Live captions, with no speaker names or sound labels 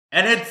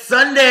And it's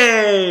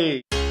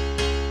Sunday!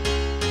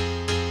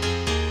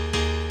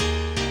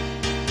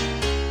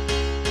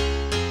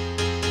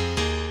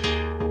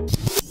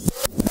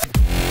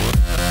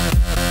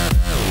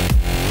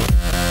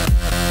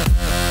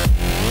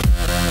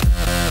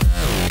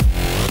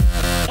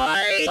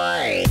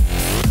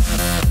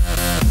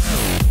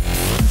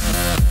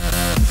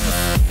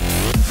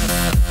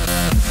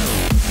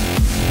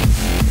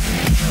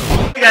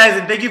 Hey guys,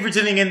 and thank you for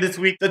tuning in this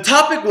week. The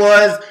topic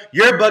was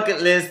your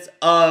bucket list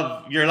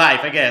of your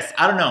life, I guess.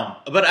 I don't know.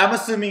 But I'm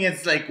assuming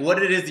it's like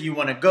what it is that you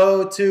want to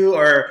go to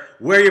or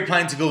where you're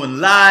planning to go in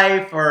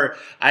life, or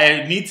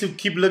I need to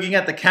keep looking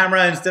at the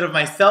camera instead of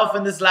myself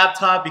in this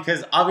laptop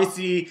because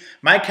obviously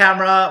my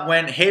camera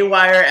went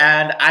haywire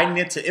and I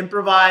need to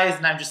improvise,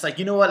 and I'm just like,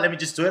 you know what, let me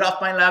just do it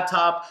off my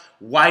laptop.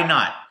 Why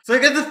not? So I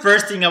guess the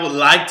first thing I would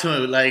like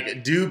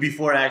to do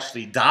before I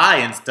actually die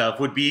and stuff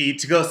would be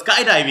to go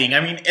skydiving. I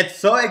mean, it's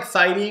so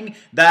exciting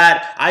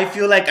that I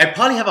feel like I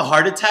probably have a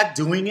heart attack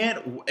doing it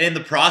in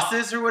the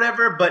process or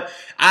whatever, but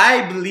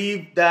I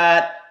believe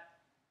that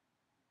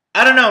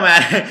I don't know,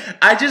 man.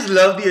 I just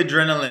love the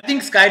adrenaline. I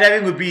think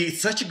skydiving would be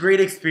such a great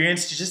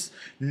experience to just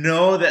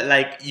know that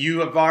like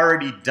you have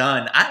already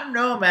done. I don't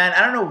know, man.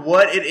 I don't know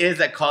what it is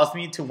that caused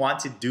me to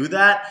want to do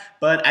that,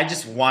 but I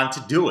just want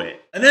to do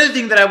it. Another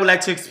thing that I would like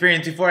to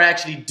experience before I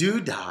actually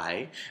do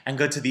die and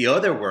go to the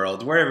other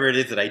world, wherever it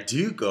is that I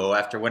do go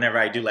after whenever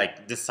I do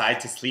like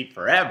decide to sleep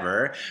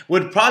forever,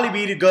 would probably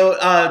be to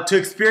go to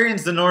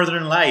experience the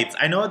Northern Lights.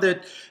 I know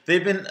that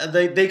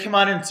they come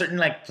out in certain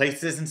like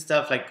places and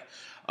stuff like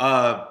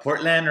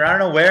Portland, or I don't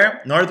know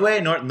where,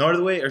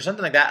 Northway or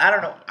something like that. I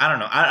don't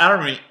know.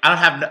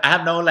 I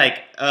have no like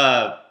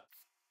I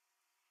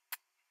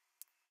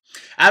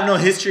have no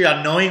history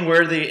on knowing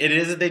where it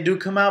is that they do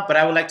come out, but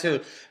I would like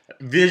to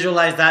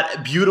visualize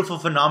that beautiful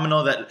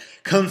phenomenon that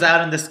comes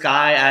out in the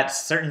sky at a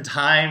certain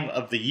time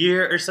of the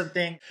year or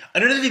something.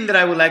 Another thing that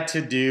I would like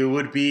to do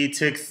would be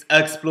to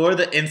explore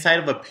the inside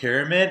of a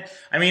pyramid.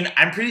 I mean,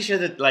 I'm pretty sure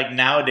that like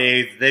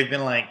nowadays they've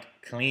been like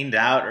cleaned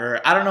out, or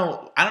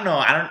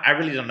I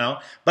really don't know,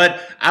 but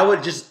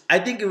I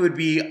think it would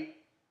be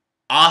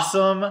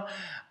awesome,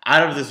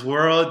 out of this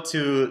world,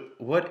 to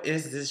what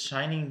is this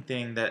shining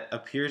thing that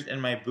appears in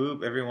my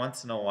boob every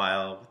once in a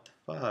while?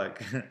 What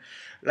the fuck?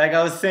 Like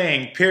I was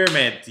saying,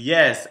 pyramids,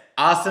 yes,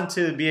 awesome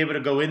to be able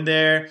to go in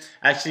there,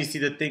 actually see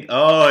the thing.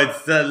 Oh,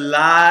 it's the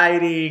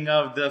lighting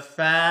of the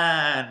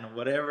fan,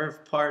 whatever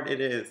part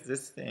it is,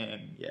 this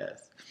thing,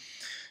 yes.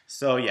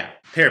 So yeah,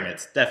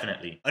 pyramids,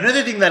 definitely.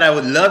 Another thing that I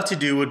would love to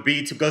do would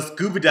be to go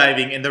scuba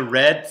diving in the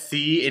Red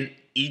Sea in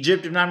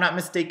Egypt, if I'm not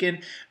mistaken,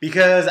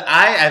 because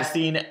I have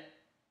seen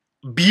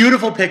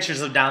beautiful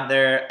pictures of down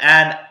there,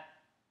 and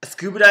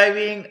scuba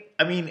diving,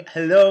 I mean,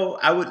 hello,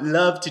 I would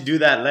love to do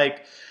that.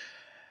 Like,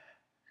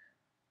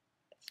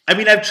 I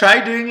mean, I've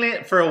tried doing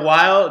it for a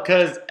while,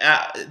 because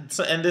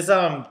in this,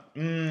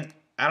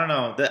 I don't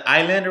know, the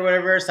island or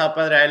whatever, South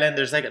Padre Island,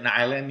 there's like an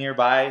island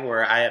nearby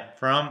where I am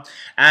from,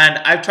 and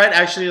I've tried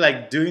actually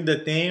like doing the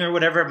thing or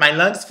whatever. My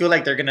lungs feel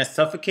like they're gonna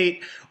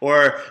suffocate,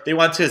 or they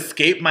want to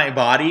escape my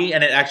body,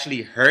 and it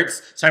actually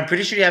hurts. So I'm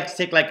pretty sure you have to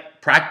take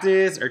like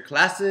practice or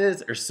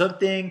classes or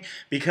something,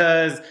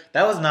 because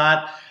that was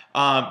not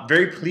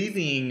very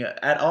pleasing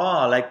at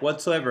all, like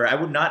whatsoever. I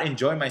would not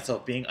enjoy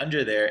myself being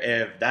under there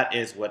if that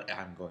is what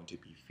I'm going to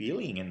be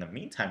feeling in the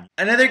meantime.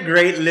 Another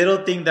great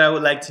little thing that I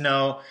would like to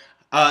know,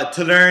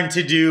 to learn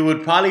to do,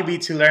 would probably be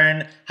to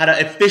learn how to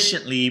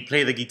efficiently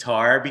play the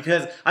guitar,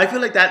 because I feel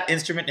like that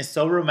instrument is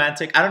so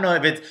romantic. I don't know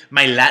if it's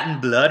my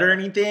Latin blood or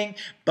anything,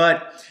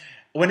 but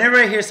whenever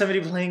I hear somebody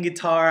playing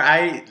guitar,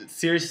 I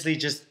seriously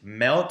just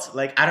melt.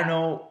 Like, I don't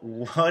know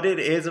what it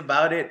is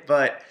about it,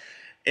 but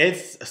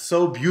it's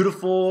so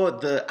beautiful.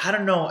 I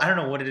don't know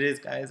what it is,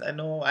 guys. I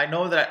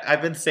know that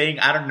I've been saying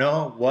I don't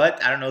know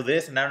what, I don't know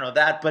this and I don't know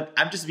that, but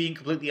I'm just being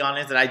completely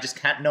honest that I just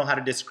can't know how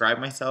to describe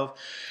myself.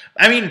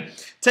 I mean,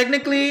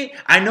 technically,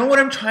 I know what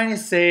I'm trying to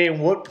say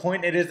and what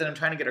point it is that I'm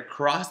trying to get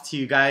across to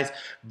you guys,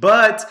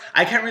 but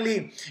I can't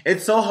really,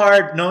 it's so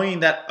hard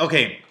knowing that,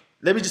 okay,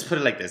 let me just put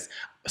it like this.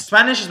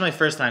 Spanish is my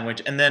first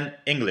language, and then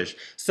English.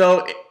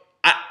 So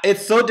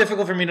it's so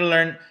difficult for me to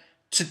learn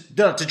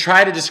to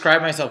try to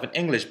describe myself in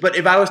English. But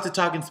if I was to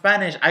talk in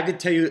Spanish, I could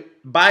tell you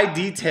by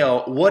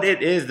detail what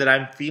it is that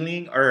I'm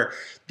feeling or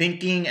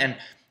thinking, and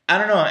I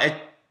don't know.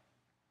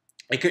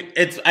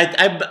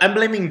 I'm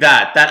blaming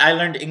that I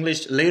learned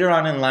English later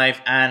on in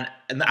life, and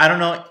I don't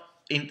know,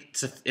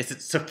 is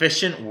it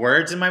sufficient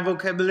words in my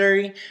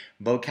vocabulary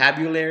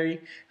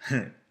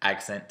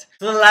accent.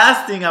 So the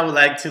last thing I would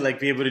like to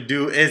be able to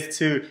do is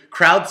to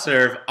crowd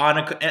surf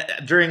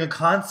during a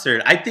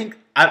concert.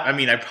 I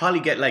mean, I'd probably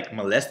get like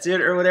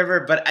molested or whatever,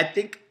 but I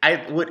think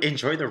I would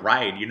enjoy the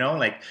ride, you know?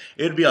 Like,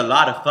 it would be a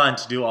lot of fun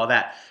to do all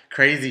that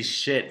crazy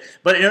shit.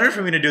 But in order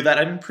for me to do that,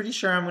 I'm pretty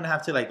sure I'm gonna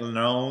have to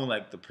know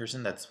the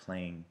person that's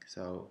playing.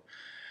 So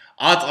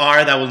odds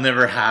are that will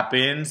never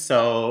happen.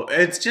 So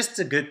it's just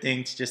a good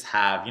thing to just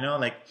have, you know?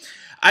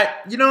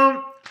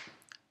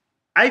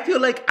 I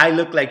feel like I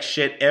look like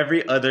shit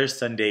every other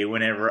Sunday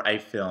whenever I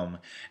film.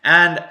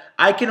 And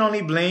I can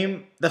only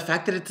blame the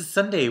fact that it's a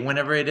Sunday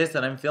whenever it is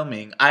that I'm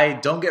filming. I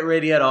don't get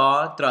ready at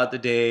all throughout the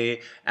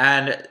day.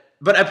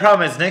 But I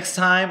promise, next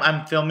time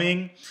I'm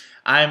filming,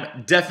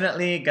 I'm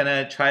definitely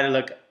gonna try to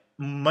look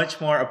much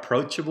more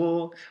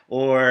approachable,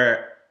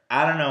 or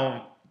I don't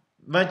know,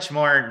 much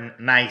more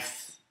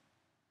nice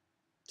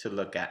to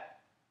look at.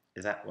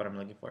 Is that what I'm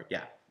looking for?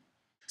 Yeah.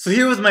 So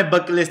here was my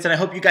bucket list, and I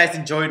hope you guys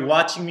enjoyed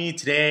watching me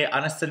today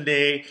on a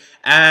Sunday.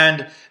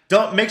 And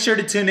don't make sure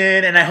to tune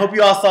in, and I hope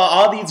you all saw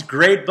all these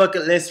great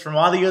bucket lists from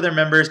all the other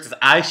members, because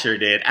I sure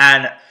did.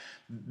 And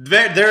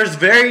there's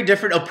very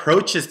different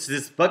approaches to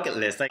this bucket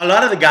list. Like, a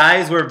lot of the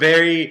guys were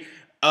very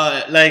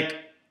like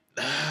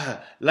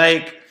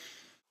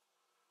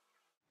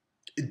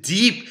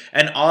deep,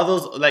 and all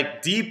those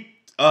like deep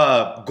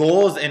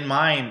goals in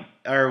mind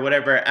or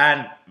whatever.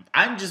 And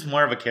I'm just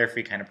more of a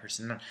carefree kind of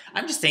person.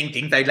 I'm just saying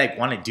things I like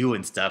want to do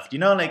and stuff, you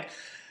know, like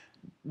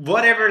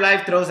whatever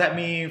life throws at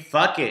me,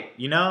 fuck it,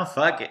 you know,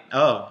 fuck it.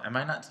 Oh, am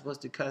I not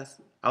supposed to cuss?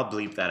 I'll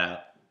bleep that out.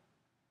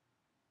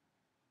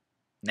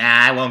 Nah,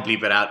 I won't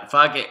bleep it out.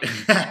 Fuck it.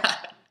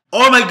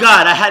 Oh my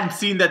god, I hadn't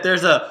seen that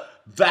there's a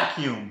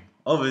vacuum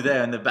over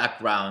there in the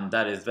background.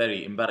 That is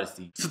very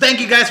embarrassing. So thank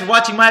you guys for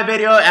watching my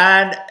video,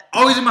 and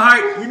always in my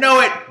heart, you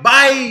know it.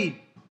 Bye!